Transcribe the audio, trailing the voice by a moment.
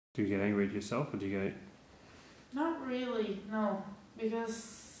Do you get angry at yourself, or do you get... Not really, no.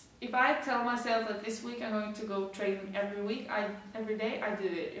 Because if I tell myself that this week I'm going to go train every day, I do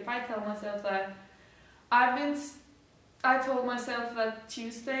it. If I tell myself that I told myself that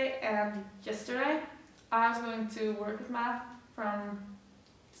Tuesday and yesterday I was going to work with math from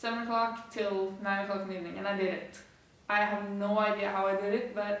 7 o'clock till 9 o'clock in the evening, and I did it. I have no idea how I did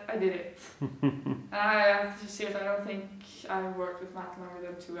it, but I did it. And seriously, I don't think I've worked with math longer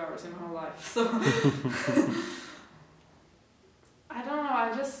than 2 hours in my whole life. So I don't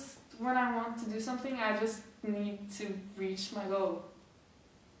know, when I want to do something, I just need to reach my goal.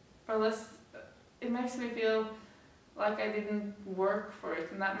 Or else it makes me feel like I didn't work for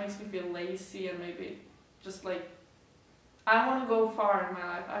it, and that makes me feel lazy, and maybe just like, I want to go far in my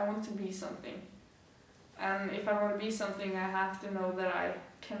life, I want to be something. And if I want to be something, I have to know that I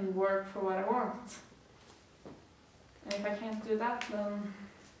can work for what I want. And if I can't do that, then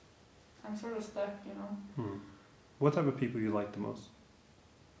I'm sort of stuck, you know. What type of people you like the most?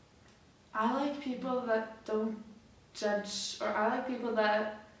 I like people that don't judge, or I like people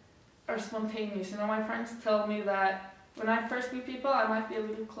that are spontaneous. You know, my friends tell me that when I first meet people, I might be a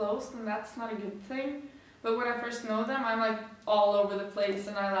little closed, and that's not a good thing. But when I first know them, I'm like all over the place,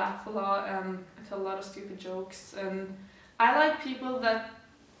 and I laugh a lot, and I tell a lot of stupid jokes. And I like people that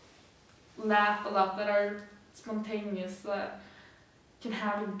laugh a lot, that are spontaneous, that can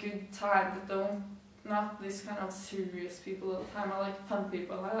have a good time, that don't, not this kind of serious people all the time. I like fun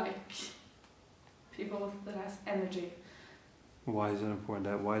people. I like people that has energy. Why is it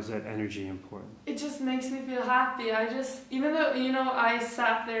important? Why is that energy important? It just makes me feel happy. Even though, you know, I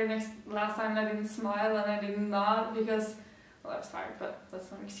sat there last time and I didn't smile and I did nod because, well, I was tired, but that's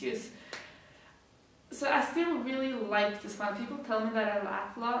no excuse. So I still really like to smile. People tell me that I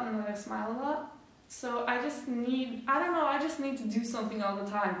laugh a lot and that I smile a lot. So I just need to do something all the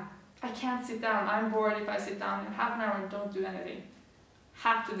time. I can't sit down. I'm bored if I sit down in half an hour and don't do anything.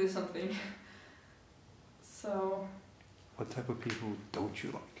 Have to do something. So... What type of people don't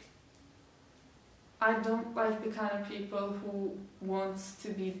you like? I don't like the kind of people who wants to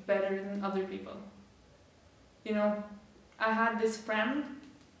be better than other people. You know, I had this friend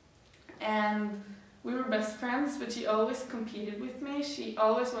and we were best friends, but she always competed with me. She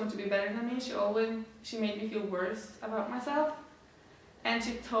always wanted to be better than me. She made me feel worse about myself. And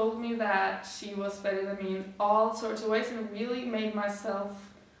she told me that she was better than me in all sorts of ways, and it really made myself,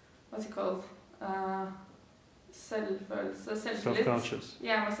 what's it called? Self-conscious.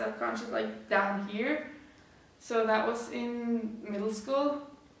 Yeah, my self-conscious, like down here. So that was in middle school.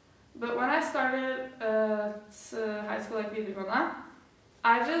 But when I started high school at videregående,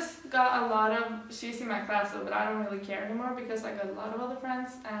 I just got a lot of, she's in my class though, but I don't really care anymore because I got a lot of other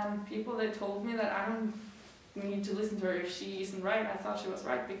friends and people that told me that I don't need to listen to her if she isn't right. I thought she was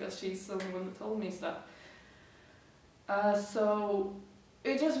right because she's the one that told me stuff. So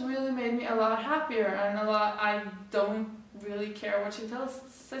it just really made me a lot happier, and I don't really care what she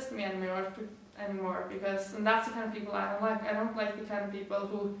says to me anymore because, and that's the kind of people I don't like. I don't like the kind of people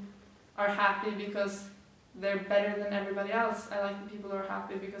who are happy because they're better than everybody else. I like the people who are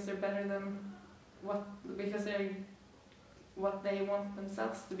happy because they're better than what they want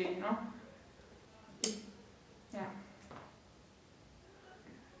themselves to be, you know? Yeah.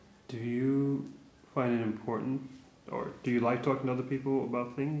 Do you find it important, or do you like talking to other people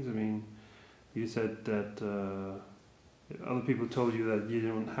about things? I mean, you said that other people told you that you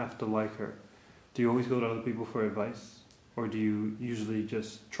don't have to like her. Do you always go to other people for advice? Or do you usually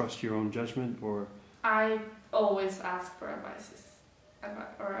just trust your own judgment? Or I always ask for advice.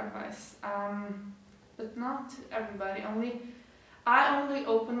 But not everybody. I only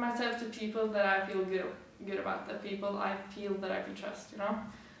open myself to people that I feel good about, the people I feel that I can trust, you know?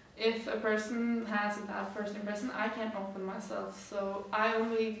 If a person has a bad first impression, I can't open myself. So I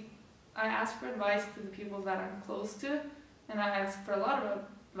ask for advice to the people that I'm close to, and I ask for a lot of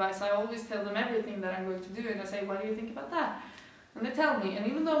advice. I always tell them everything that I'm going to do, and I say, what do you think about that? And they tell me, and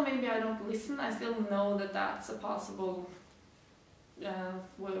even though maybe I don't listen, I still know that that's a possible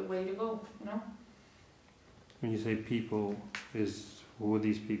way to go, you know? When you say people, who are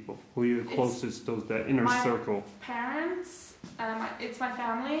these people? Who are your closest, that inner circle? My parents, it's my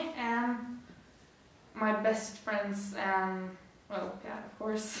family, and my best friends, and, well, yeah, of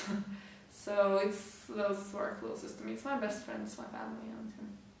course. So it's those who are closest to me. It's my best friends, my family, and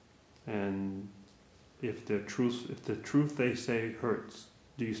him. And if the truth they say hurts,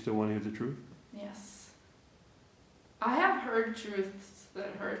 do you still want to hear the truth? Yes. I have heard truths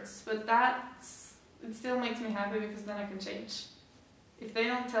that hurts, but it still makes me happy because then I can change. If they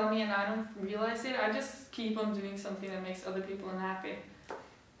don't tell me and I don't realize it, I just keep on doing something that makes other people unhappy.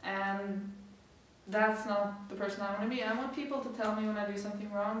 then that's not the person I want to be. I want people to tell me when I do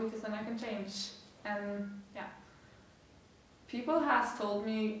something wrong, because then I can change. And yeah, people has told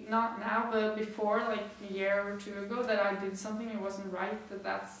me, not now, but before, like a year or two ago, that I did something that wasn't right.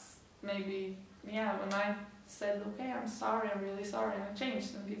 That's maybe, yeah, when I said, okay, I'm sorry, I'm really sorry, and I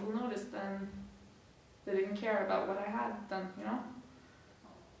changed, and people noticed, and they didn't care about what I had done, you know?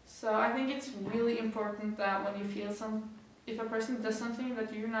 So I think it's really important that when you feel if a person does something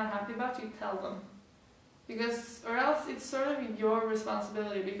that you're not happy about, you tell them. Because, or else it's sort of your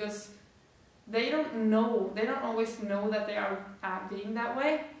responsibility, because they don't always know that they are being that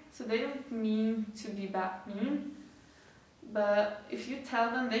way, so they don't mean to be mean. But if you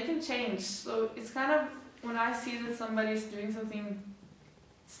tell them, they can change. So it's kind of, when I see that somebody's doing something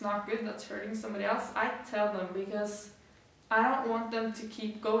that's not good, that's hurting somebody else, I tell them, because I don't want them to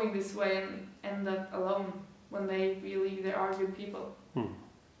keep going this way and end up alone when they are good people.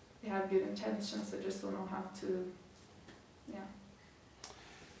 They have good intentions, they just don't know how to, yeah.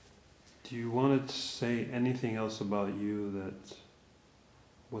 Do you want to say anything else about you that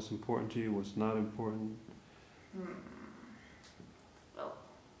was important to you, was not important? Well,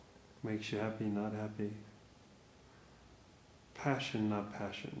 makes you happy, not happy? Passion, not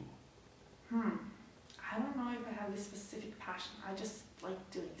passion? I don't know if I have this specific passion. I just like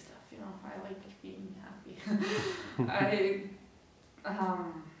doing stuff, you know. I like being happy.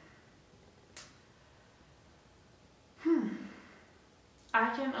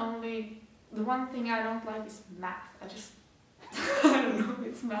 The one thing I don't like is math. I don't know,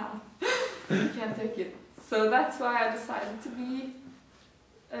 it's math. I can't take it. So that's why I decided to be,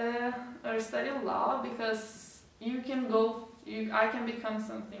 or study law, because I can become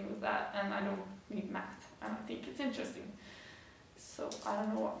something with that, and I don't need math, and I think it's interesting. So I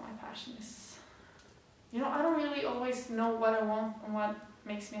don't know what my passion is. You know, I don't really always know what I want and what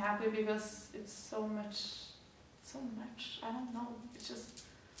makes me happy, because it's so much, I don't know, it's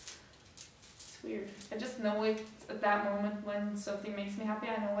weird. I just know it at that moment when something makes me happy,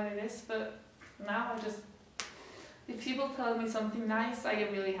 I know what it is, but now if people tell me something nice, I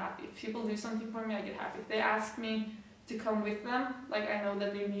get really happy. If people do something for me, I get happy. If they ask me to come with them, like I know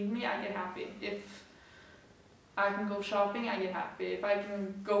that they need me, I get happy. If I can go shopping, I get happy. If I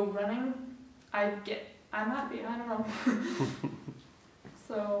can go running, I'm happy, I don't know.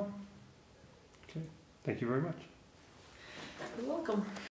 So. Okay, thank you very much. You're welcome.